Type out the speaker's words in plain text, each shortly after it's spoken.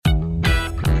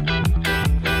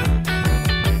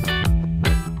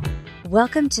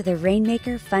Welcome to the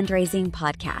Rainmaker Fundraising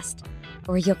Podcast,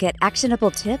 where you'll get actionable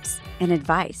tips and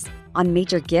advice on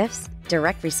major gifts,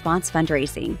 direct response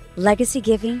fundraising, legacy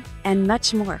giving, and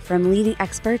much more from leading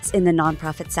experts in the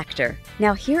nonprofit sector.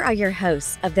 Now, here are your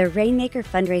hosts of the Rainmaker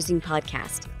Fundraising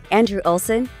Podcast, Andrew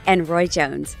Olson and Roy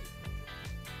Jones.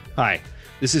 Hi,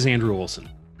 this is Andrew Olson.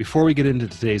 Before we get into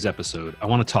today's episode, I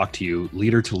want to talk to you,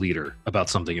 leader to leader, about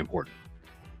something important.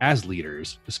 As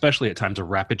leaders, especially at times of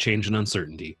rapid change and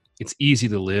uncertainty, it's easy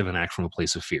to live and act from a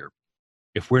place of fear.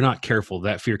 If we're not careful,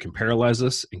 that fear can paralyze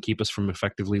us and keep us from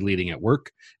effectively leading at work,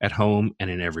 at home,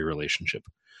 and in every relationship.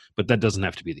 But that doesn't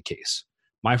have to be the case.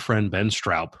 My friend Ben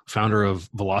Stroup, founder of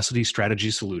Velocity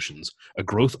Strategy Solutions, a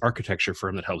growth architecture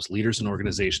firm that helps leaders and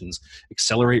organizations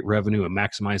accelerate revenue and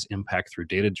maximize impact through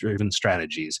data-driven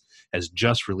strategies, has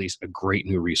just released a great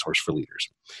new resource for leaders.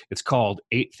 It's called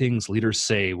 8 Things Leaders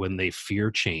Say When They Fear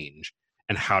Change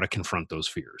and How to Confront Those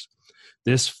Fears.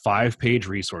 This 5-page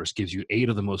resource gives you 8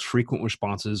 of the most frequent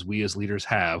responses we as leaders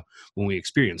have when we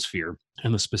experience fear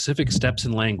and the specific steps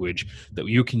and language that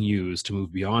you can use to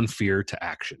move beyond fear to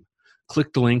action.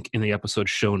 Click the link in the episode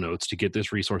show notes to get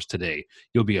this resource today.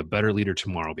 You'll be a better leader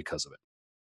tomorrow because of it.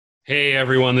 Hey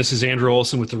everyone, this is Andrew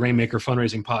Olson with the Rainmaker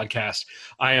Fundraising Podcast.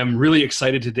 I am really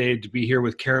excited today to be here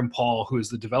with Karen Paul, who is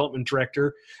the Development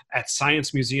Director at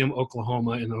Science Museum,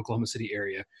 Oklahoma in the Oklahoma City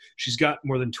area. She's got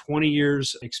more than 20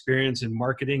 years experience in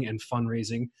marketing and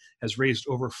fundraising, has raised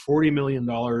over $40 million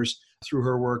through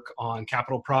her work on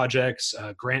capital projects,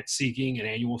 grant seeking, and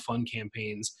annual fund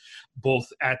campaigns, both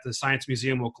at the Science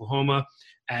Museum, Oklahoma,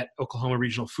 at Oklahoma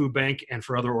Regional Food Bank, and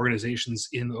for other organizations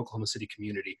in the Oklahoma City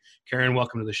community. Karen,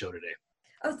 welcome to the show today.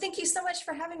 Oh, thank you so much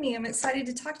for having me. I'm excited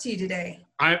to talk to you today.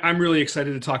 I'm really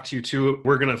excited to talk to you too.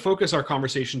 We're going to focus our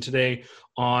conversation today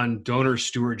on donor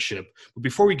stewardship. But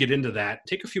before we get into that,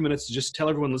 take a few minutes to just tell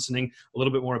everyone listening a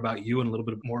little bit more about you and a little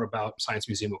bit more about Science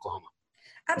Museum, Oklahoma.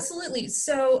 Absolutely.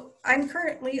 So I'm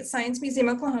currently at Science Museum,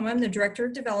 Oklahoma. I'm the Director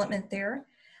of Development there.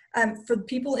 For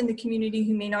people in the community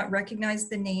who may not recognize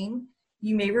the name,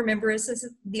 you may remember us as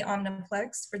the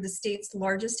Omniplex. For the state's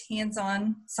largest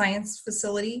hands-on science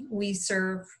facility. We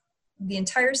serve the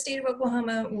entire state of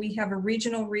Oklahoma. We have a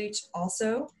regional reach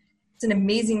also. It's an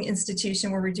amazing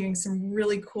institution where we're doing some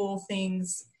really cool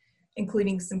things,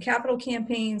 including some capital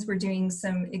campaigns. We're doing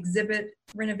some exhibit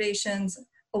renovations,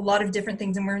 a lot of different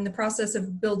things. And we're in the process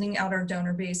of building out our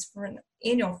donor base for an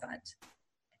annual fund.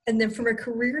 And then from a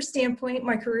career standpoint,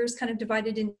 my career is kind of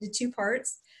divided into 2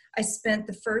 parts. I spent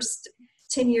the first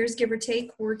 10 years, give or take,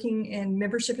 working in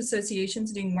membership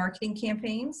associations doing marketing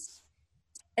campaigns.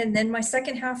 And then my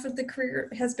second half of the career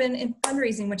has been in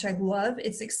fundraising, which I love.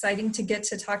 It's exciting to get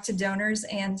to talk to donors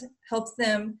and help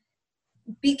them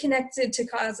be connected to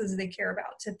causes they care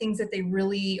about, to things that they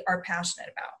really are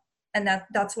passionate about. And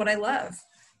that's what I love.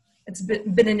 It's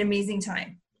been an amazing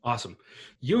time. Awesome.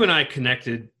 You and I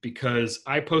connected because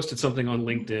I posted something on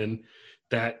LinkedIn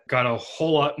that got a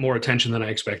whole lot more attention than I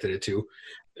expected it to.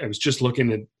 I was just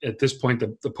looking at this point,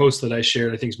 the post that I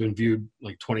shared, I think has been viewed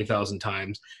like 20,000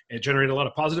 times. It generated a lot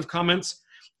of positive comments.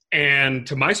 And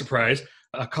to my surprise,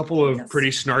 a couple of pretty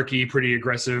snarky, pretty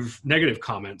aggressive, negative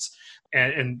comments.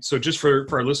 And so just for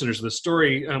our listeners, the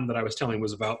story that I was telling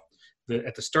was about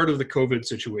at the start of the COVID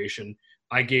situation,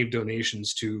 I gave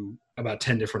donations to about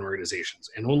 10 different organizations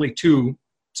and only 2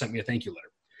 sent me a thank you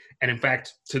letter. And in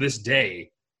fact, to this day,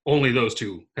 only those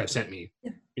 2 have sent me,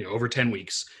 over 10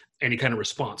 weeks, any kind of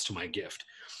response to my gift.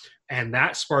 And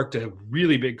that sparked a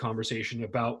really big conversation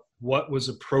about what was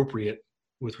appropriate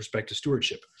with respect to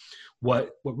stewardship.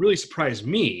 What really surprised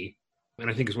me, and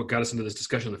I think is what got us into this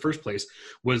discussion in the first place,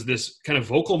 was this kind of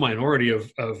vocal minority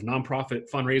of nonprofit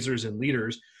fundraisers and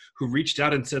leaders who reached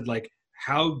out and said, like,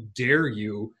 how dare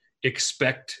you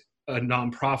expect a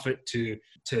nonprofit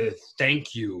to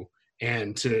thank you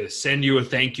and to send you a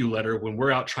thank you letter when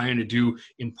we're out trying to do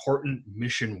important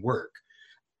mission work.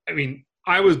 I mean,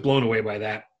 I was blown away by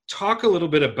that. Talk a little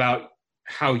bit about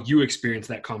how you experienced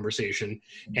that conversation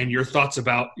and your thoughts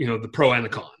about, the pro and the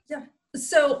con. Yeah.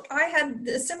 So I had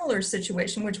a similar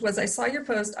situation, which was I saw your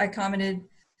post, I commented,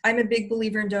 I'm a big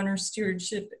believer in donor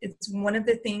stewardship. It's one of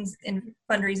the things in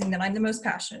fundraising that I'm the most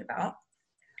passionate about.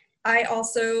 I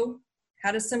also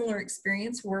had a similar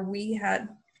experience where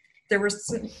there were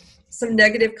some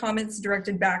negative comments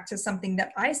directed back to something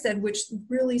that I said, which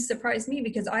really surprised me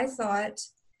because I thought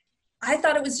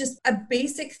it was just a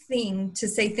basic thing to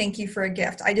say thank you for a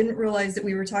gift. I didn't realize that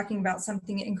we were talking about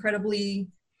something incredibly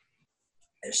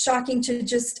shocking, to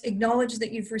just acknowledge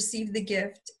that you've received the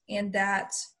gift and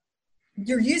that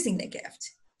you're using the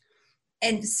gift.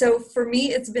 And so for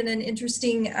me, it's been an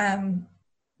interesting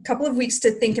couple of weeks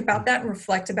to think about that and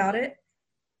reflect about it.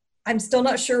 I'm still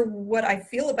not sure what I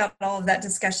feel about all of that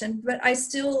discussion, but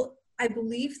I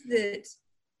believe that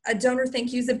a donor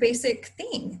thank you is a basic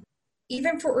thing.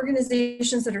 Even for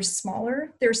organizations that are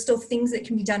smaller, there are still things that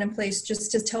can be done in place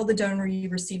just to tell the donor you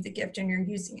received the gift and you're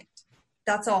using it.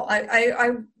 That's all.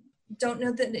 I don't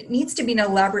know that it needs to be an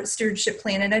elaborate stewardship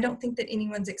plan, and I don't think that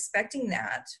anyone's expecting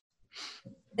that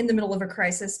in the middle of a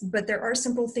crisis, but there are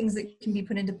simple things that can be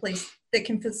put into place that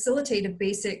can facilitate a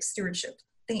basic stewardship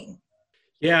thing.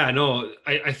 Yeah, no,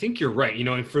 I think you're right.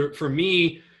 And for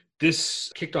me,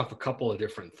 this kicked off a couple of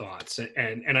different thoughts.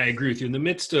 And I agree with you. In the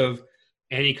midst of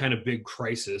any kind of big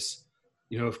crisis,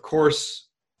 of course,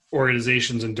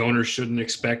 organizations and donors shouldn't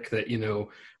expect that,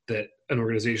 that an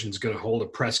organization is going to hold a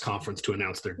press conference to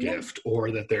announce their gift,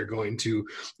 or that they're going to,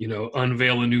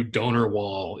 unveil a new donor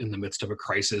wall in the midst of a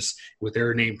crisis with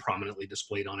their name prominently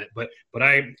displayed on it. But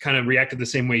I kind of reacted the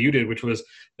same way you did, which was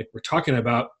like, we're talking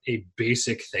about a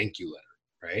basic thank you letter.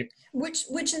 Right.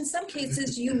 Which in some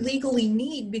cases you legally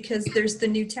need, because there's the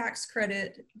new tax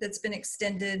credit that's been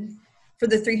extended for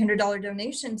the $300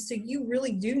 donation. So you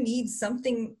really do need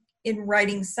something in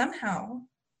writing somehow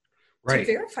to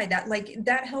verify that. Like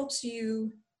that helps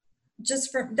you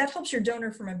that helps your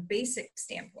donor from a basic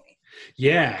standpoint.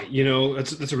 Yeah.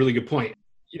 That's a really good point.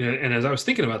 And as I was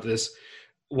thinking about this,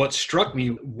 what struck me,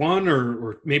 one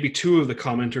or maybe two of the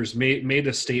commenters made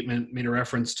a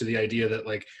reference to the idea that,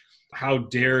 like, how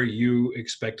dare you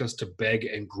expect us to beg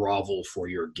and grovel for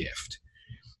your gift?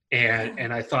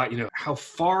 And I thought, how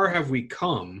far have we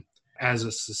come as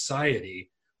a society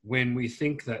when we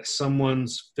think that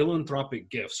someone's philanthropic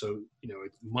gift, so,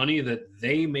 it's money that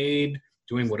they made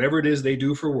doing whatever it is they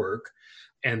do for work,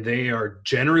 and they are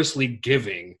generously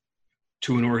giving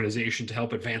to an organization to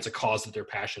help advance a cause that they're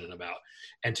passionate about.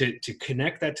 And to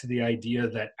connect that to the idea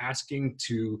that asking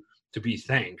to be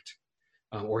thanked,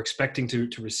 or expecting to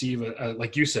receive,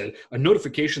 like you said, a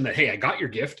notification that, hey, I got your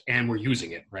gift and we're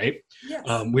using it, right? Yes.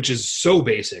 Which is so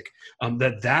basic,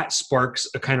 that sparks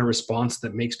a kind of response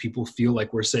that makes people feel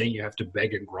like we're saying you have to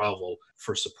beg and grovel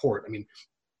for support. I mean,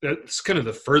 that's kind of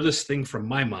the furthest thing from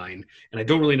my mind, and I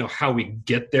don't really know how we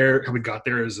got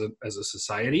there as a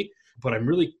society, but I'm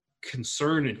really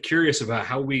concerned and curious about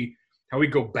how we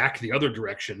go back the other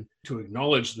direction to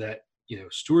acknowledge that,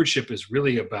 stewardship is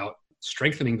really about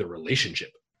strengthening the relationship,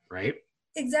 right?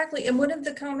 Exactly. And one of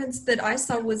the comments that I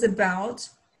saw was about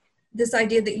this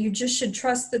idea that you just should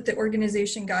trust that the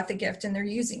organization got the gift and they're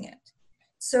using it.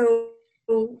 So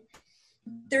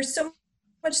there's so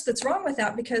much that's wrong with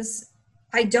that, because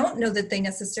I don't know that they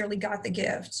necessarily got the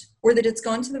gift or that it's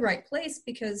gone to the right place,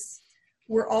 because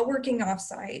we're all working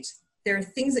offsite. There are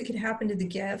things that could happen to the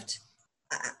gift.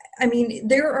 I mean,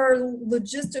 there are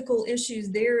logistical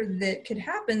issues there that could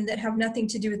happen that have nothing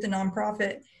to do with the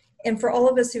nonprofit. And for all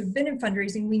of us who've been in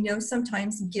fundraising, we know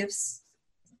sometimes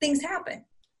things happen,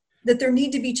 that there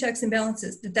need to be checks and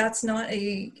balances, that's not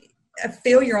a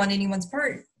failure on anyone's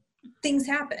part. Things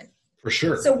happen. For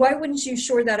sure. So why wouldn't you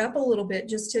shore that up a little bit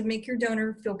just to make your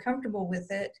donor feel comfortable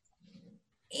with it?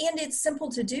 And it's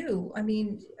simple to do. I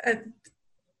mean,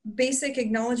 basic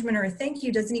acknowledgement or a thank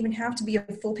you doesn't even have to be a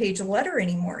full page letter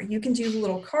anymore. You can do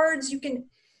little cards.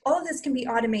 All of this can be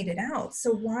automated out.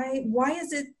 So why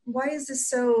is this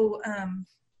so,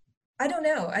 I don't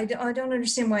know. I don't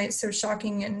understand why it's so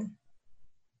shocking. And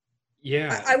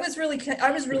yeah, I was really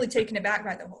taken aback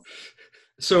by the whole thing.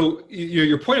 So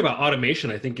your point about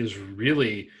automation, I think, is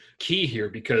really key here,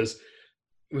 because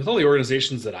with all the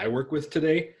organizations that I work with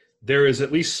today, there is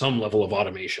at least some level of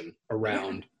automation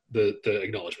around the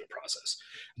acknowledgement process.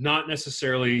 Not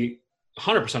necessarily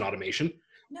 100% automation,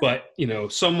 but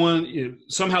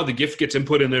somehow the gift gets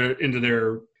input into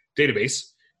their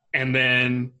database, and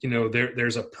then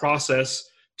there's a process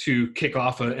to kick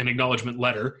off an acknowledgement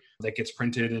letter that gets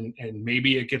printed, and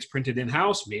maybe it gets printed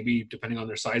in-house, maybe depending on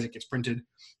their size it gets printed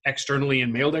externally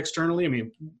and mailed externally. I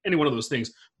mean, any one of those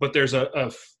things. But there's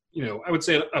I would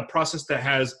say a process that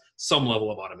has some level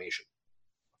of automation.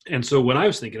 And so when I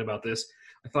was thinking about this,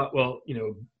 I thought, well,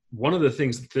 one of the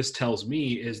things that this tells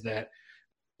me is that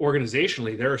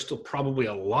organizationally, there are still probably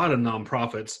a lot of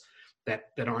nonprofits that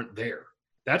aren't there.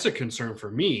 That's a concern for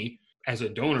me as a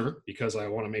donor, because I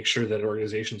want to make sure that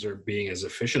organizations are being as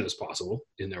efficient as possible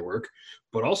in their work,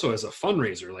 but also as a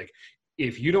fundraiser. Like,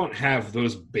 if you don't have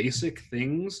those basic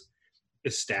things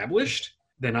established,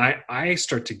 then I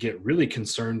start to get really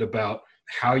concerned about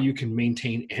how you can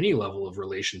maintain any level of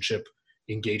relationship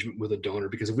engagement with a donor.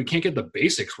 Because if we can't get the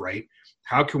basics right,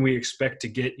 how can we expect to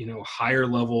get higher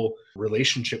level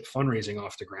relationship fundraising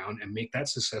off the ground and make that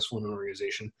successful in an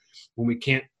organization when we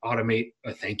can't automate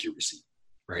a thank you receipt,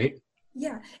 right?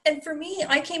 Yeah. And for me,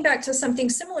 I came back to something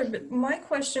similar, but my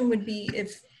question would be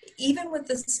if even with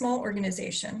this small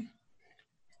organization,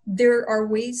 there are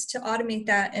ways to automate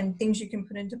that and things you can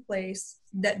put into place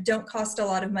that don't cost a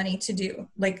lot of money to do.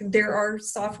 Like there are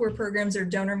software programs or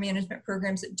donor management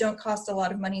programs that don't cost a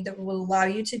lot of money that will allow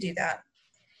you to do that.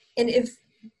 And if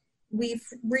we've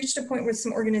reached a point with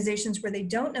some organizations where they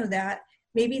don't know that,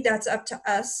 maybe that's up to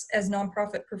us as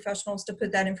nonprofit professionals to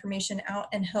put that information out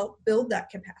and help build that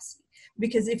capacity.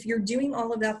 Because if you're doing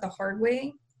all of that the hard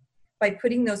way, by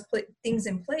putting those things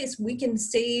in place, we can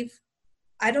save,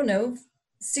 I don't know,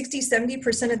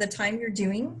 60-70% of the time you're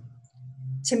doing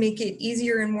to make it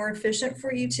easier and more efficient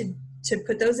for you to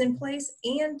put those in place.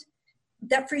 And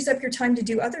that frees up your time to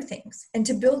do other things and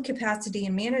to build capacity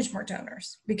and manage more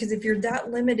donors. Because if you're that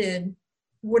limited,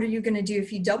 what are you going to do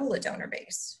if you double a donor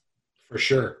base? For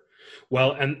sure.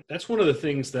 Well, and that's one of the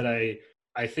things that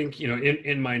I think, you know,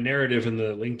 in my narrative in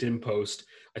the LinkedIn post,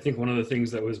 I think one of the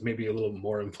things that was maybe a little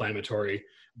more inflammatory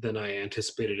than I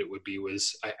anticipated it would be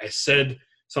was I said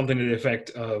something to the effect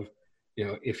of, you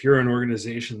know, if you're an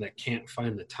organization that can't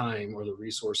find the time or the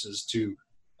resources to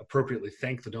appropriately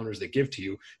thank the donors that give to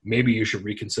you, maybe you should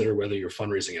reconsider whether you're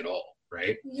fundraising at all,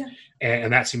 right? Yeah.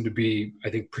 And that seemed to be, I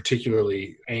think,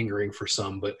 particularly angering for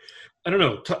some. But I don't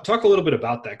know, talk a little bit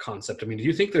about that concept. I mean, do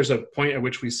you think there's a point at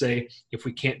which we say if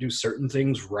we can't do certain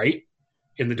things right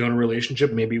in the donor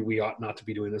relationship, maybe we ought not to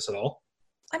be doing this at all?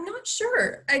 I'm not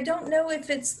sure. I don't know if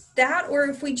it's that or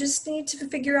if we just need to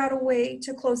figure out a way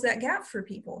to close that gap for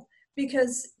people,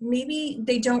 because maybe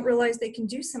they don't realize they can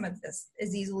do some of this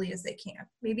as easily as they can.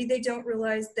 Maybe they don't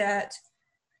realize that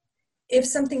if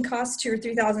something costs $2,000 or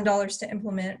 $3,000 to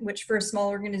implement, which for a small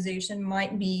organization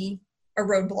might be a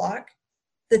roadblock,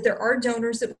 that there are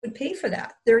donors that would pay for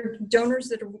that. There are donors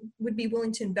that would be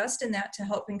willing to invest in that to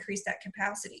help increase that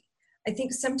capacity. I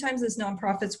think sometimes as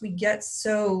nonprofits, we get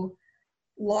so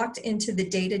locked into the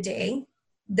day-to-day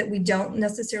that we don't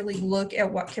necessarily look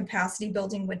at what capacity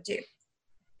building would do.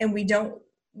 And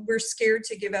we're scared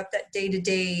to give up that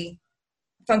day-to-day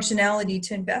functionality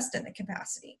to invest in the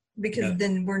capacity, because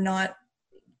then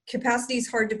capacity is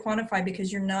hard to quantify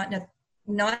because you're not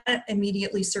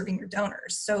immediately serving your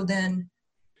donors. So then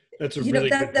that's a really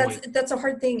good point. That's a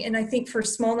hard thing. And I think for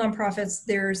small nonprofits,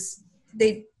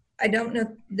 I don't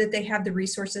know that they have the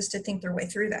resources to think their way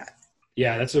through that.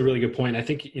 Yeah, that's a really good point. I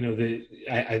think, you know,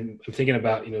 I'm thinking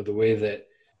about, you know, the way that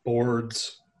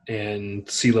boards and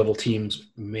C-level teams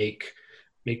make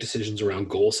decisions around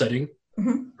goal setting,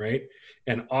 right?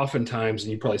 And oftentimes,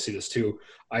 and you probably see this too,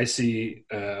 I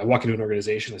walk into an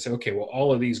organization, I say, okay, well,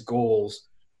 all of these goals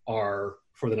are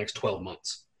for the next 12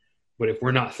 months. But if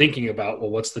we're not thinking about, well,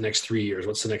 what's the next 3 years?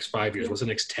 What's the next 5 years? What's the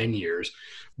next 10 years?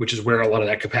 Which is where a lot of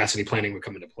that capacity planning would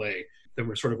come into play. Then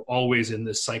we're sort of always in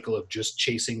this cycle of just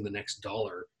chasing the next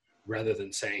dollar rather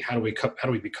than saying, how do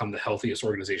we become the healthiest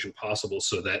organization possible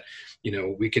so that, you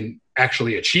know, we can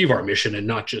actually achieve our mission and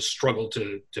not just struggle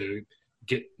to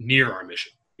get near our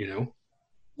mission, you know?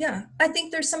 Yeah, I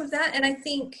think there's some of that. And I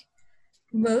think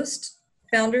most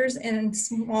founders and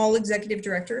small executive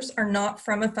directors are not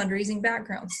from a fundraising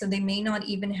background. So they may not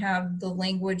even have the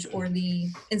language or the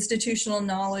institutional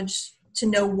knowledge to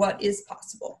know what is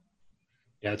possible.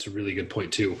 Yeah, that's a really good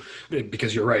point too,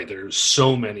 because you're right. There's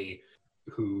so many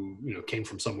who, you know, came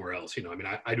from somewhere else. You know, I mean,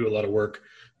 I do a lot of work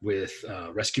with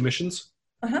rescue missions,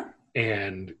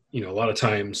 and, you know, a lot of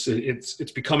times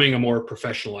it's becoming a more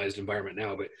professionalized environment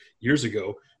now. But years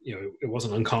ago, you know, it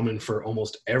wasn't uncommon for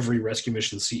almost every rescue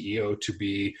mission CEO to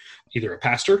be either a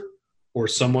pastor or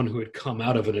someone who had come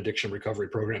out of an addiction recovery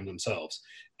program themselves.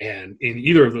 And in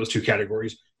either of those two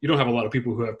categories, you don't have a lot of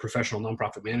people who have professional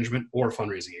nonprofit management or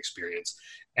fundraising experience.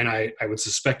 And I would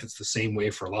suspect it's the same way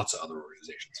for lots of other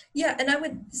organizations. Yeah, and I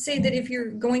would say that if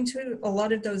you're going to a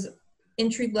lot of those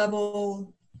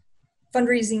entry-level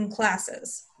fundraising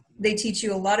classes, they teach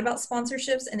you a lot about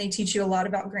sponsorships and they teach you a lot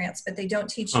about grants, but they don't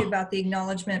teach you about the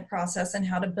acknowledgement process and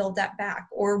how to build that back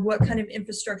or what kind of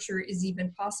infrastructure is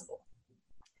even possible.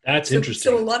 That's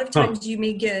interesting. So a lot of times you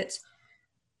may get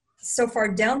so far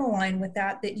down the line with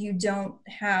that you don't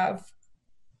have,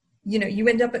 you know, you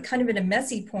end up at kind of at a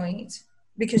messy point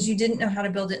because you didn't know how to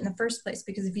build it in the first place.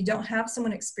 Because if you don't have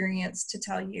someone experienced to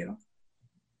tell you,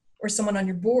 or someone on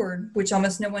your board, which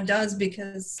almost no one does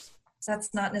because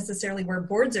that's not necessarily where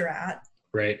boards are at.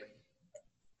 Right.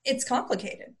 It's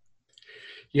complicated.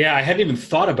 Yeah, I hadn't even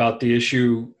thought about the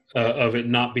issue of it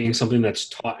not being something that's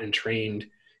taught and trained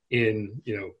in,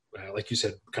 you know, like you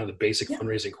said, kind of the basic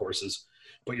fundraising courses.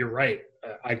 But you're right.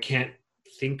 I can't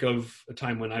think of a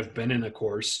time when I've been in a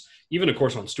course, even a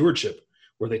course on stewardship,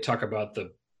 where they talk about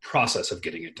the process of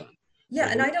getting it done. Yeah,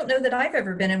 and I don't know that I've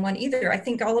ever been in one either. I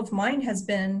think all of mine has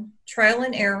been trial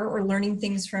and error or learning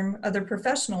things from other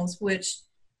professionals, which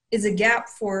is a gap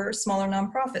for smaller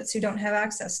nonprofits who don't have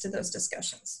access to those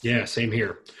discussions. Yeah, same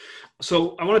here.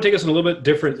 So I want to take us in a little bit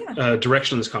different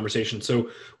direction in this conversation. So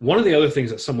one of the other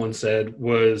things that someone said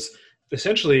was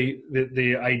essentially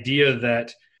the idea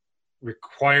that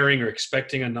requiring or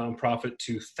expecting a nonprofit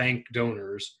to thank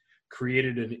donors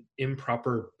created an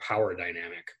improper power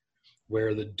dynamic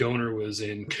where the donor was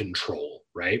in control,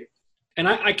 right? And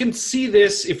I can see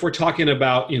this if we're talking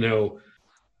about,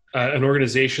 an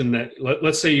organization that,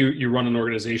 let's say you run an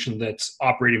organization that's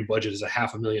operating budget is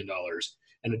 $500,000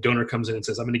 and a donor comes in and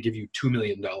says, I'm going to give you $2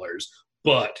 million,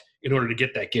 but in order to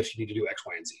get that gift, you need to do X,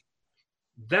 Y, and Z.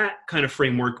 That kind of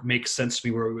framework makes sense to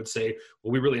me where we would say,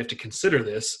 well, we really have to consider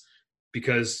this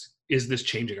because is this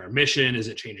changing our mission? Is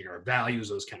it changing our values?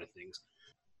 Those kind of things.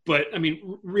 But I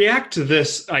mean, react to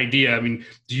this idea. I mean,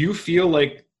 do you feel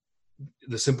like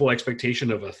the simple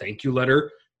expectation of a thank you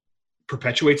letter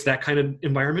perpetuates that kind of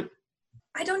environment?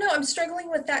 I don't know. I'm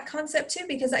struggling with that concept too,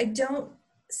 because I don't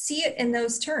see it in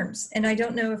those terms. And I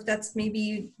don't know if that's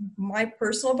maybe my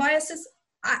personal biases.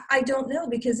 I don't know,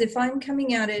 because if I'm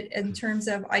coming at it in terms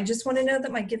of, I just want to know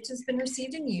that my gift has been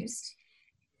received and used,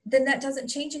 then that doesn't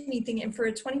change anything. And for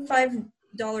a $25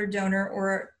 donor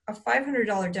or a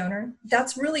 $500 donor,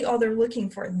 that's really all they're looking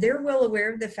for. They're well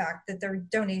aware of the fact that their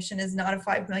donation is not a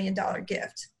 $5 million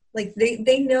gift. Like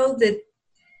they know that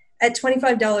at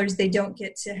 $25, they don't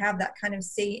get to have that kind of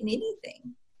say in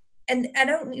anything. And I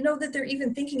don't know that they're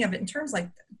even thinking of it in terms like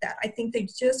that. I think they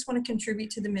just want to contribute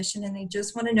to the mission and they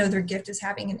just want to know their gift is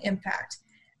having an impact,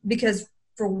 because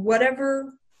for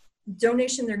whatever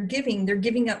donation they're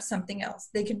giving up something else.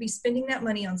 They could be spending that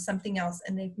money on something else,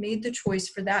 and they've made the choice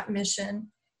for that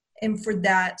mission and for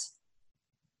that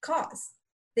cause.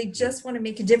 They just want to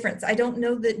make a difference. I don't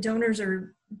know that donors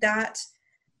are that.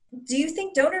 Do you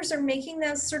think donors are making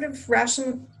those sort of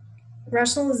rationalizations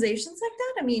like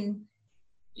that? I mean,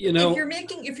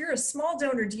 if you're a small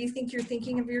donor, do you think you're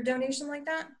thinking of your donation like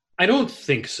that? I don't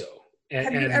think so.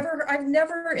 I've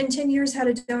never in 10 years had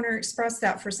a donor express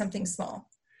that for something small.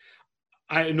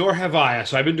 Nor have I.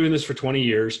 So I've been doing this for 20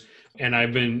 years, and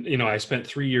I've been, I spent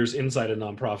 3 years inside a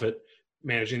nonprofit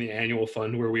managing the annual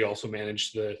fund where we also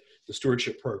manage the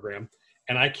stewardship program.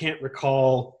 And I can't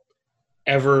recall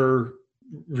ever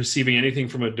receiving anything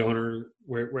from a donor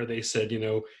where they said,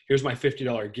 here's my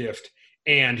 $50 gift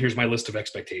and here's my list of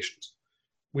expectations.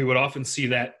 We would often see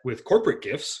that with corporate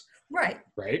gifts. Right.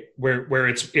 Where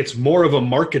it's more of a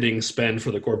marketing spend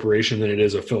for the corporation than it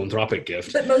is a philanthropic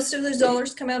gift. But most of those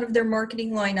dollars come out of their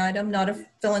marketing line item, not a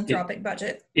philanthropic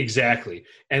budget. Exactly.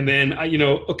 And then,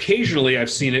 occasionally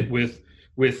I've seen it with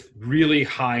really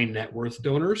high net worth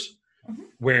donors, mm-hmm.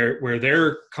 where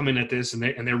they're coming at this and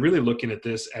they're really looking at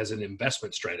this as an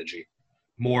investment strategy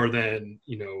more than,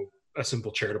 a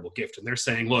simple charitable gift. And they're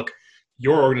saying, look,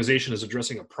 your organization is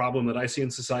addressing a problem that I see in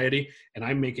society, and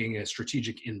I'm making a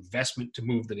strategic investment to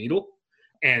move the needle.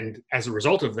 And as a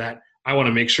result of that, I want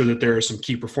to make sure that there are some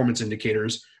key performance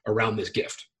indicators around this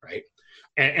gift, right?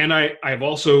 And I've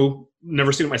also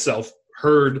never seen it myself,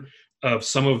 heard of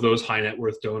some of those high net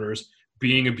worth donors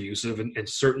being abusive. And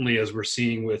certainly as we're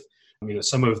seeing with,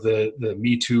 some of the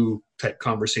Me Too type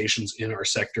conversations in our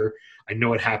sector, I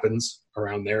know it happens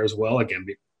around there as well. Again,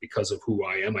 because of who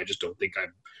I am, I just don't think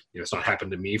it's not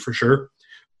happened to me for sure.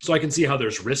 So I can see how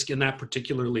there's risk in that,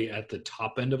 particularly at the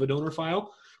top end of a donor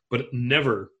file, but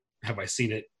never have I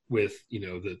seen it with,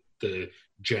 the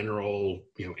general,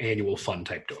 annual fund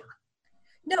type donor.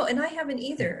 No, and I haven't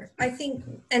either. I think,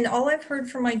 and all I've heard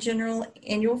from my general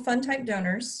annual fund type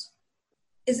donors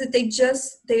is that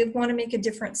they want to make a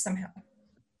difference somehow.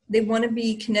 They want to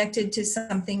be connected to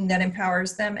something that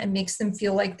empowers them and makes them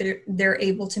feel like they're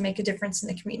able to make a difference in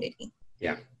the community.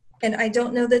 Yeah. And I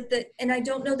don't know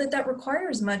that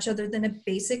requires much other than a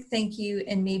basic thank you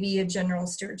and maybe a general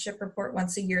stewardship report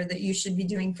once a year that you should be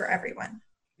doing for everyone.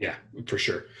 Yeah, for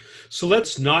sure. So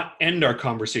let's not end our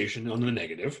conversation on the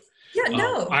negative. Yeah,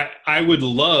 no. I would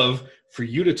love for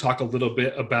you to talk a little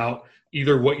bit about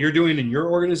either what you're doing in your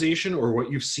organization or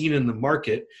what you've seen in the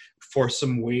market for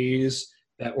some ways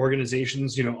that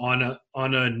organizations, on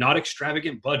a not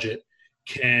extravagant budget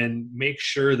can make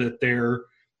sure that they're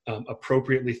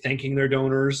appropriately thanking their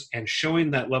donors and showing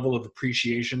that level of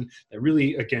appreciation that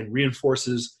really, again,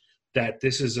 reinforces that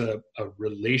this is a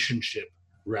relationship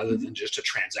rather than just a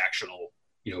transactional,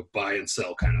 buy and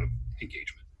sell kind of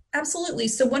engagement. Absolutely.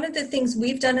 So one of the things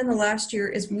we've done in the last year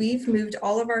is we've moved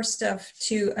all of our stuff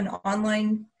to an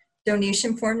online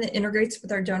donation form that integrates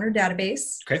with our donor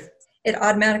database. Okay. It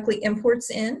automatically imports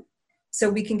in. So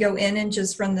we can go in and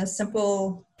just run the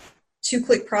simple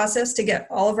 2-click process to get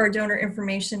all of our donor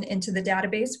information into the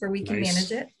database where we can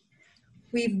manage it.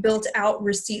 We've built out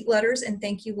receipt letters and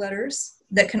thank you letters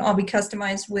that can all be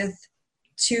customized with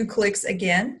 2 clicks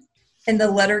again. And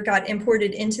the letter got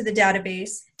imported into the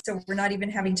database. So we're not even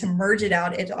having to merge it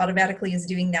out. It automatically is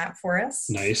doing that for us.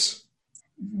 Nice.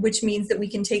 Which means that we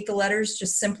can take the letters,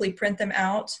 just simply print them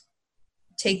out,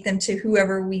 take them to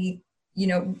whoever we,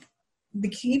 the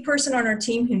key person on our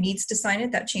team who needs to sign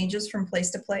it. That changes from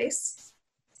place to place.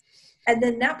 And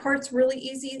then that part's really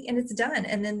easy and it's done.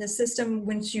 And then the system,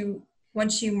 once you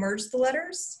merge the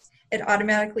letters, it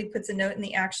automatically puts a note in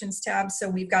the actions tab. So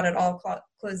we've got it all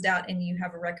closed out and you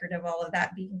have a record of all of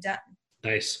that being done.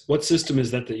 Nice. What system is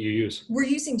that you use? We're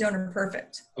using Donor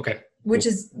Perfect. Okay. Which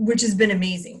has been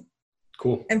amazing.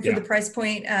 Cool. And for the price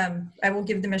point, I will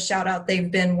give them a shout out. They've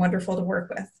been wonderful to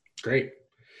work with. Great.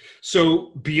 So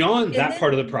beyond that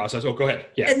part of the process, go ahead.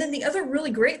 Yeah. And then the other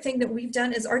really great thing that we've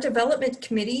done is our development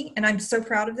committee, and I'm so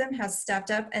proud of them, has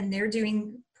stepped up and they're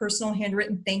doing personal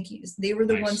handwritten thank yous. They were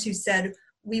the ones who said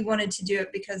we wanted to do it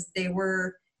because they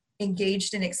were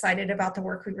engaged and excited about the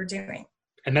work we were doing.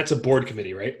 And that's a board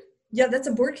committee, right? Yeah, that's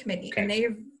a board committee. Okay. And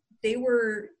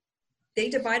they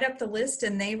divide up the list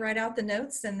and they write out the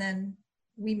notes and then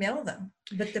we mail them.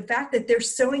 But the fact that they're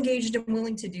so engaged and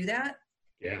willing to do that,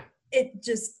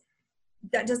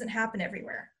 that doesn't happen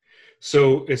everywhere.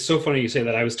 So it's so funny you say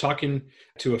that. I was talking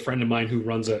to a friend of mine who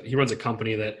runs a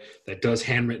company that does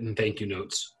handwritten thank you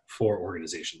notes for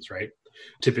organizations, right?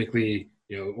 Typically,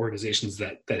 organizations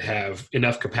that have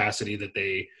enough capacity that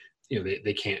they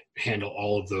can't handle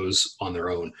all of those on their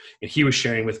own. And he was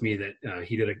sharing with me that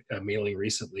he did a mailing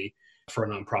recently for a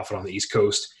nonprofit on the East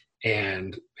Coast,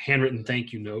 and handwritten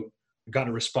thank you note, got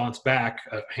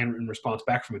a handwritten response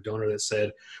back from a donor that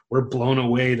said, we're blown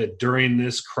away that during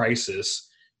this crisis,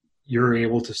 you're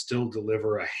able to still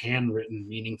deliver a handwritten,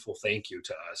 meaningful thank you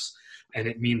to us. And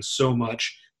it means so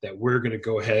much that we're going to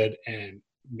go ahead and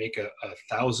make a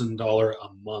 $1,000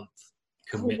 a month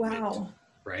commitment. Oh, wow.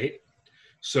 Right?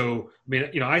 So,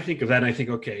 I think of that and I think,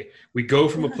 okay, we go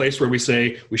from a place where we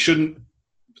say we shouldn't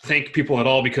thank people at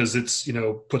all because it's,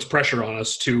 puts pressure on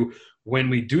us, to when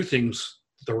we do things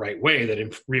the right way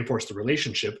that reinforce the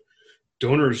relationship,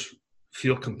 donors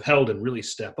feel compelled and really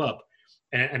step up.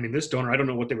 And this donor, I don't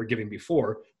know what they were giving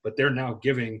before, but they're now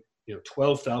giving,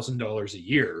 $12,000 a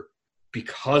year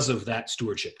because of that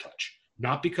stewardship touch,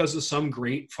 not because of some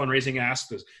great fundraising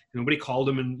ask. Nobody called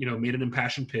them and, made an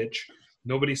impassioned pitch.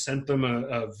 Nobody sent them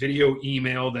a video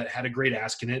email that had a great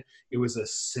ask in it. It was a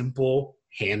simple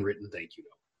handwritten thank you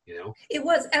note, It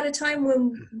was at a time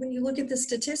when you look at the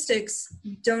statistics,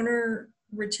 donor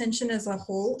retention as a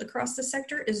whole across the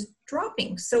sector is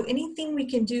dropping. So anything we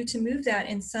can do to move that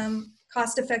in some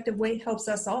cost-effective way helps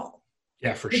us all.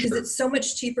 Yeah, for sure. Because it's so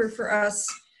much cheaper for us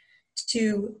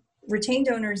to retain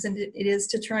donors than it is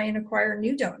to try and acquire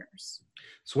new donors.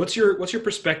 So what's your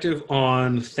perspective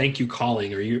on thank you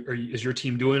calling? Is your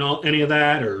team doing any of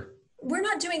that, or? We're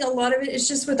not doing a lot of it. It's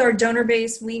just with our donor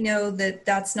base, we know that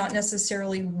that's not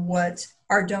necessarily what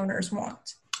our donors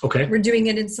want. Okay. We're doing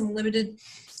it in some limited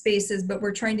spaces, but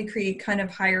we're trying to create kind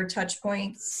of higher touch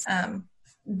points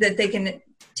that they can,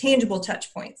 tangible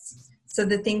touch points. So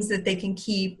the things that they can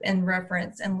keep and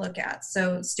reference and look at.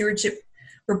 So stewardship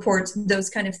reports, those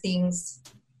kind of things.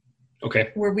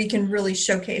 Okay. Where we can really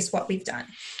showcase what we've done.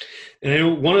 And I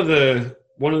know one of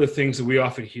the things that we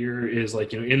often hear is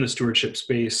in the stewardship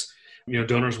space,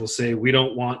 donors will say, we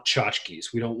don't want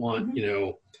tchotchkes. We don't want,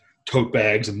 tote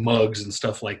bags and mugs and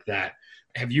stuff like that.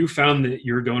 Have you found that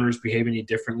your donors behave any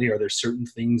differently? Are there certain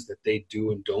things that they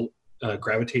do and don't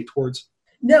gravitate towards?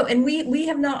 No, and we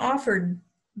have not offered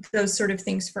those sort of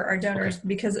things for our donors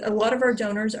because a lot of our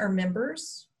donors are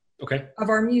members of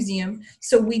our museum.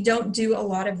 So we don't do a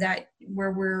lot of that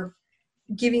where we're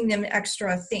giving them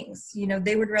extra things.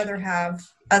 They would rather have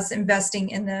us investing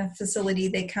in the facility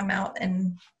they come out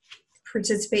and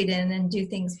participate in and do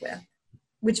things with,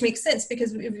 which makes sense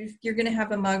because if you're going to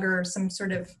have a mug or some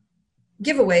sort of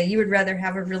giveaway, you would rather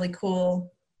have a really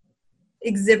cool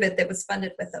exhibit that was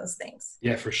funded with those things.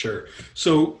 Yeah, for sure.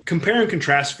 So compare and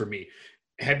contrast for me.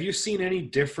 Have you seen any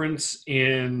difference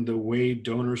in the way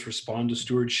donors respond to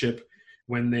stewardship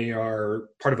when they are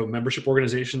part of a membership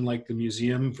organization like the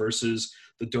museum versus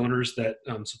the donors that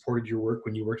supported your work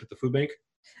when you worked at the food bank?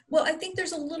 Well, I think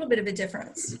there's a little bit of a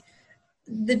difference.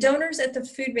 The donors at the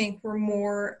food bank were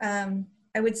more,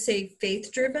 I would say,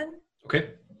 faith-driven.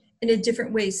 Okay. In a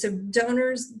different way. So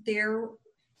donors, their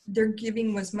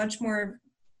giving was much more,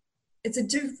 it's a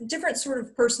different sort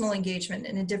of personal engagement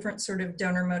and a different sort of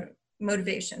donor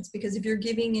motivations. Because if you're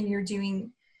giving and you're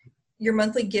doing, your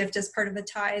monthly gift as part of a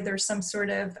tithe or some sort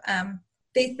of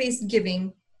faith-based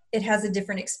giving, it has a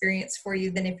different experience for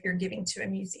you than if you're giving to a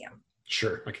museum.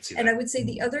 Sure, I can see that. And I would say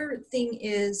the other thing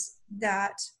is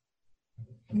that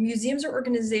museums are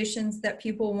organizations that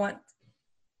people want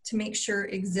to make sure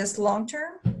exist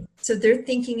long-term. So they're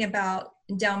thinking about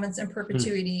endowments and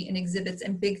perpetuity and exhibits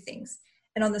and big things.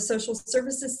 And on the social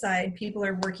services side, people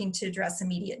are working to address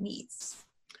immediate needs.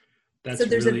 So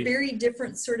there's a very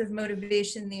different sort of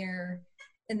motivation there,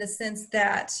 in the sense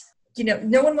that, you know,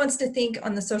 no one wants to think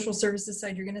on the social services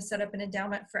side, you're going to set up an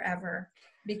endowment forever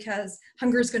because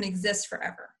hunger is going to exist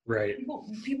forever. Right.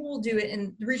 People will do it.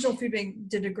 And the Regional Food Bank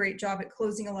did a great job at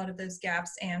closing a lot of those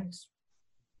gaps and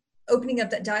opening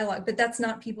up that dialogue, but that's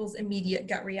not people's immediate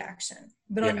gut reaction.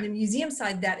 But on the museum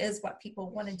side, that is what people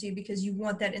want to do, because you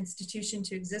want that institution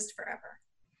to exist forever.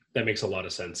 That makes a lot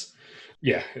of sense.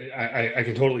 Yeah, I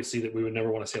can totally see that we would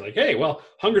never want to say like, hey, well,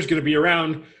 hunger's going to be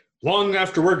around long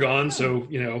after we're gone. So,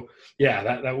 you know,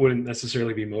 that wouldn't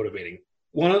necessarily be motivating.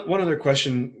 One other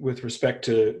question with respect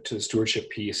to the stewardship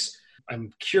piece.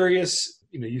 I'm curious,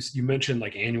 you know, you mentioned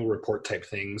like annual report type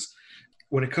things.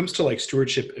 When it comes to like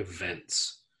stewardship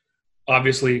events,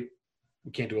 obviously,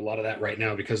 we can't do a lot of that right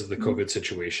now because of the COVID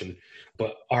situation,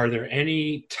 but are there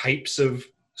any types of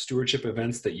stewardship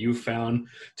events that you've found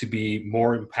to be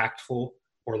more impactful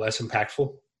or less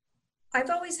impactful? I've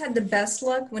always had the best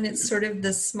luck when it's sort of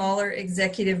the smaller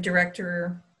executive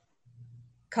director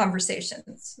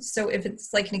conversations. So if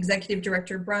it's like an executive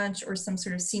director brunch or some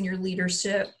sort of senior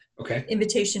leadership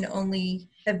invitation only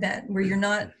event where you're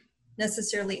not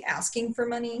necessarily asking for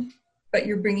money, but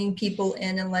you're bringing people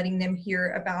in and letting them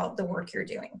hear about the work you're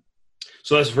doing.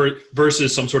 So that's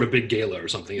versus some sort of big gala or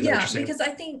something. Is that what you're saying? Because I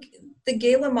think the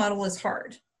gala model is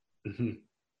hard.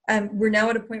 We're now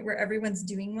at a point where everyone's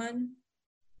doing one.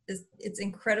 It's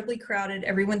incredibly crowded.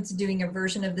 Everyone's doing a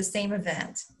version of the same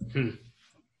event.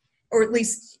 Or at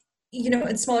least, you know,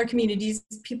 in smaller communities,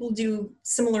 people do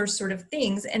similar sort of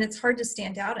things, and it's hard to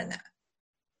stand out in that.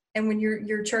 And when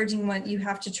you're charging what you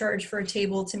have to charge for a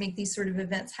table to make these sort of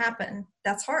events happen,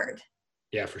 that's hard.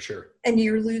 Yeah, for sure. And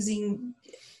you're losing,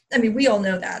 I mean, we all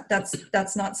know that.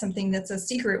 That's not something that's a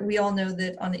secret. We all know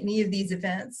that on any of these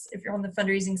events, if you're on the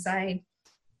fundraising side,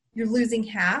 you're losing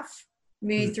half,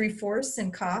 maybe 3/4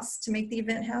 in costs to make the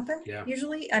event happen.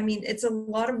 Usually. I mean, it's a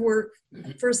lot of work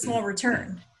for a small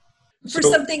return. For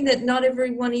something that not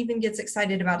everyone even gets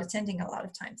excited about attending a lot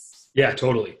of times. Yeah,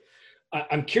 totally.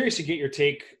 I'm curious to get your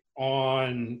take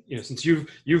on, you know, since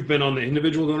you've been on the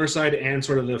individual donor side and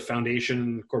sort of the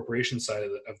foundation corporation side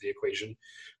of the equation,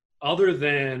 other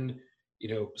than, you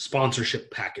know,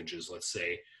 sponsorship packages, let's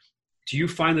say, do you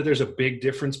find that there's a big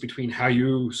difference between how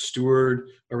you steward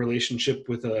a relationship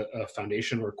with a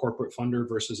foundation or a corporate funder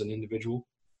versus an individual?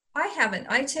 I haven't.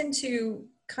 I tend to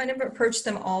kind of approach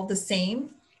them all the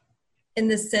same, in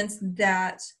the sense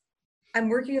that I'm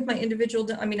working with my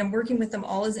I'm working with them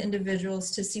all as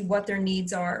individuals to see what their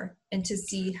needs are and to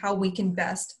see how we can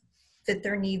best fit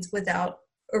their needs without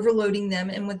overloading them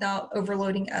and without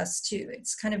overloading us too.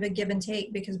 It's kind of a give and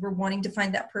take, because we're wanting to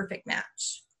find that perfect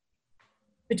match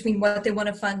between what they want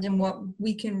to fund and what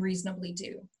we can reasonably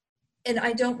do. And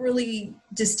I don't really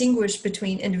distinguish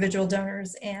between individual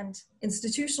donors and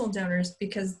institutional donors,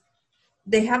 because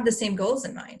they have the same goals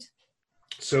in mind.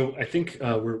 So I think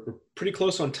we're pretty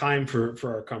close on time for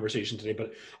our conversation today,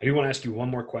 but I do want to ask you one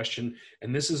more question.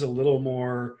 And this is a little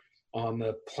more on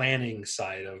the planning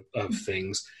side of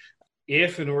things.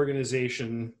 If an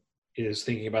organization is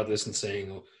thinking about this and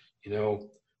saying, you know,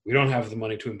 we don't have the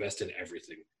money to invest in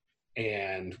everything,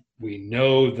 and we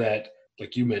know that,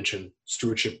 like you mentioned,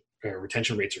 stewardship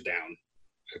retention rates are down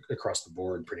across the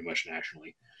board pretty much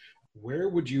nationally, where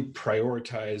would you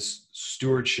prioritize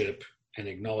stewardship and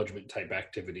acknowledgement type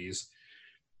activities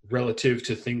relative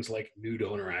to things like new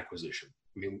donor acquisition?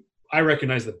 I mean, I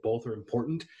recognize that both are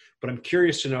important, but I'm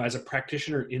curious to know, as a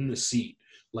practitioner in the seat,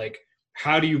 like,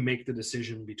 how do you make the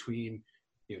decision between,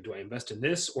 you know, do I invest in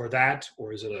this or that,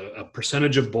 or is it a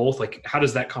percentage of both? Like, how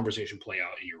does that conversation play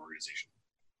out in your organization?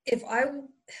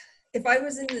 If I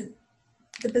was in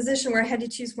the position where I had to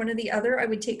choose one or the other, I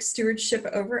would take stewardship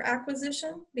over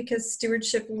acquisition, because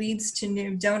stewardship leads to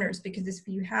new donors. Because if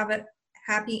you have a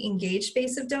happy, engaged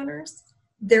base of donors,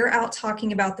 they're out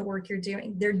talking about the work you're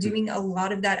doing. They're doing a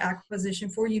lot of that acquisition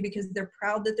for you because they're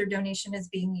proud that their donation is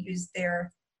being used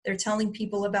there. They're telling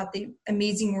people about the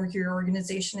amazing work your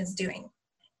organization is doing.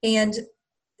 And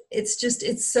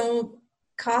it's so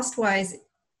cost-wise,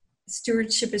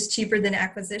 stewardship is cheaper than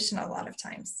acquisition a lot of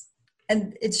times.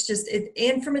 And it's just,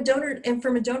 and from a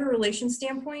donor relations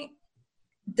standpoint,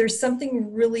 there's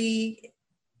something really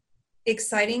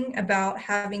exciting about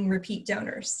having repeat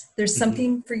donors. There's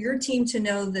something for your team to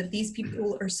know that these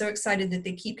people are so excited that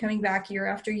they keep coming back year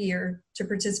after year to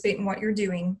participate in what you're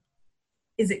doing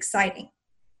is exciting.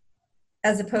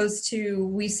 As opposed to,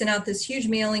 we sent out this huge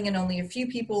mailing and only a few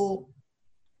people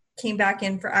came back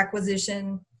in for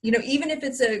acquisition. You know, even if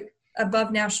it's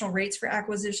above national rates for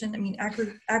acquisition, I mean,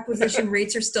 acquisition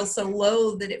rates are still so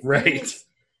low that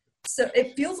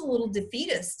it feels a little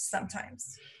defeatist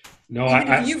sometimes. No,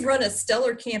 even if you've run a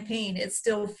stellar campaign, it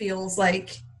still feels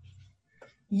like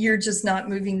you're just not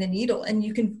moving the needle. And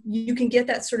you can get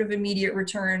that sort of immediate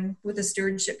return with a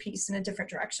stewardship piece in a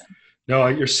different direction. No,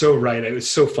 you're so right. It was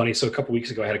so funny. So a couple of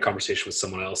weeks ago, I had a conversation with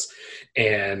someone else,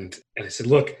 and I said,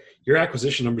 "Look, your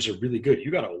acquisition numbers are really good.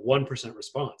 You got a 1%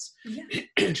 response." Yeah.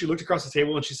 And she looked across the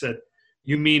table and she said,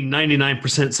 "You mean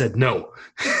 99% said no?"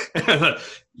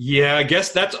 Yeah, I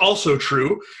guess that's also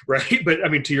true, right? But I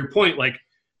mean, to your point, like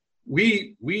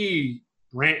we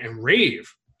rant and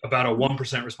rave about a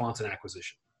 1% response in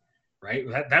acquisition, right?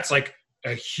 That's like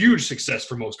a huge success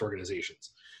for most organizations.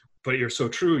 But you're so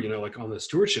true, you know, like on the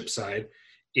stewardship side,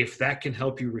 if that can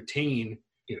help you retain,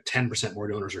 10% more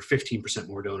donors or 15%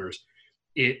 more donors,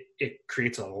 it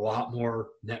creates a lot more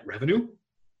net revenue,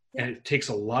 and it takes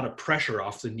a lot of pressure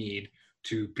off the need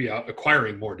to be out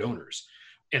acquiring more donors.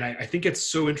 And I think it's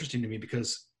so interesting to me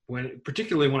because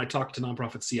particularly when I talk to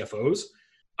nonprofit CFOs,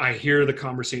 I hear the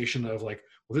conversation of like,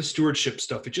 well, this stewardship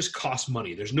stuff, it just costs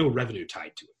money. There's no revenue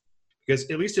tied to it. Because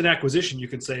at least in acquisition, you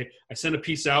can say, I sent a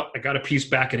piece out, I got a piece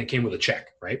back, and it came with a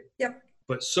check, right? Yep.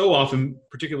 But so often,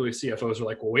 particularly CFOs are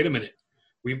like, well, wait a minute.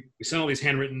 We sent all these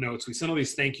handwritten notes. We sent all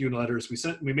these thank you letters.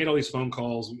 We made all these phone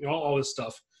calls, all this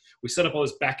stuff. We set up all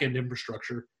this back-end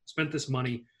infrastructure, spent this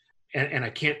money, and I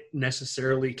can't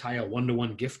necessarily tie a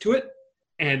one-to-one gift to it.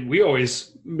 And we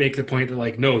always make the point that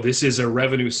like, no, this is a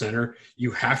revenue center.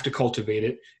 You have to cultivate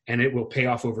it, and it will pay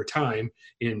off over time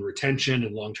in retention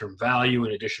and long-term value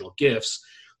and additional gifts.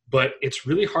 But it's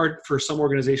really hard for some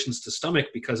organizations to stomach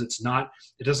because it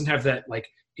doesn't have that like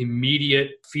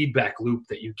immediate feedback loop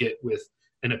that you get with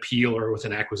an appeal or with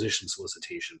an acquisition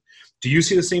solicitation. Do you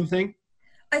see the same thing?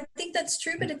 I think that's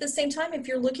true. But at the same time, if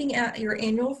you're looking at your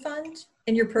annual fund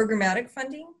and your programmatic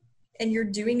funding, and you're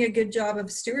doing a good job of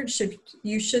stewardship,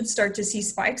 you should start to see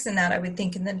spikes in that, I would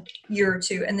think, in the year or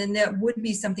two. And then that would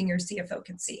be something your CFO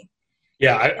can see.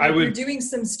 Yeah, I would. You're doing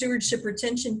some stewardship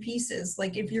retention pieces.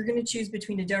 Like if you're going to choose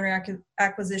between a donor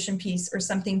acquisition piece or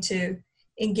something to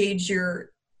engage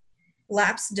your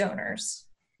lapsed donors,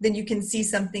 then you can see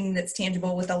something that's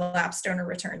tangible with a lapsed donor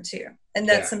return too. And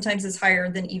that sometimes is higher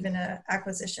than even an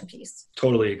acquisition piece.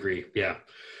 Totally agree. Yeah.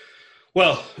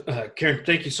 Well, Karen,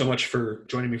 thank you so much for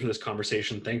joining me for this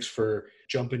conversation. Thanks for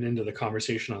jumping into the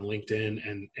conversation on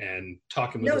LinkedIn and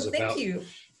talking with us about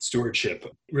stewardship.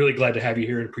 Really glad to have you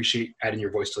here and appreciate adding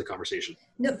your voice to the conversation.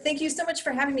 No, thank you so much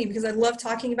for having me because I love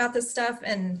talking about this stuff.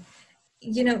 And,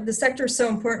 the sector is so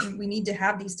important. We need to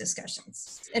have these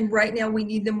discussions. And right now we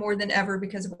need them more than ever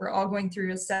because we're all going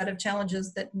through a set of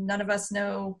challenges that none of us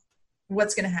know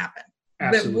what's going to happen.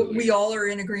 Absolutely. But we all are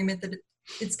in agreement that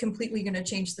it's completely going to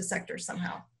change the sector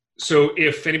somehow. So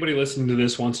if anybody listening to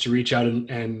this wants to reach out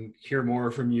and hear more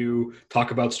from you,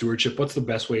 talk about stewardship, what's the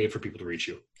best way for people to reach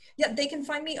you? Yeah, they can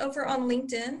find me over on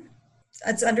LinkedIn.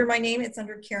 It's under my name. It's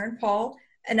under Karen Paul.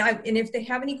 And if they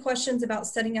have any questions about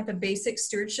setting up a basic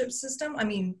stewardship system,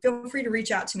 feel free to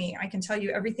reach out to me. I can tell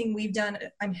you everything we've done.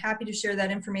 I'm happy to share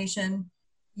that information.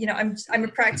 I'm a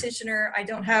practitioner. I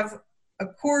don't have a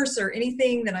course or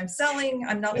anything that I'm selling.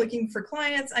 I'm not looking for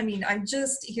clients. I'm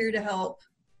just here to help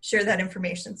share that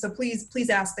information. So please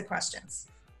ask the questions.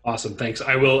 Awesome. Thanks.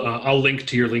 I will, I'll link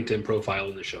to your LinkedIn profile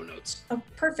in the show notes. Oh,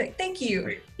 perfect. Thank you.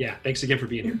 Great. Yeah. Thanks again for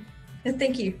being here. And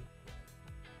thank you.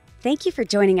 Thank you for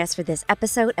joining us for this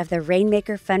episode of the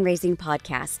Rainmaker Fundraising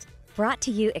Podcast, brought to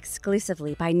you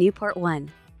exclusively by Newport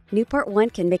One. Newport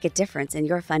One can make a difference in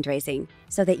your fundraising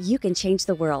so that you can change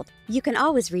the world. You can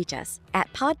always reach us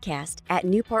at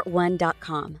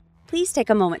podcast@newportone.com. Please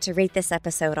take a moment to rate this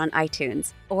episode on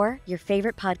iTunes or your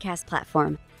favorite podcast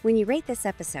platform. When you rate this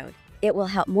episode, it will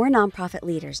help more nonprofit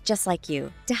leaders just like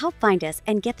you to help find us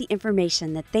and get the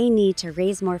information that they need to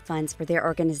raise more funds for their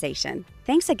organization.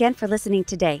 Thanks again for listening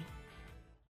today.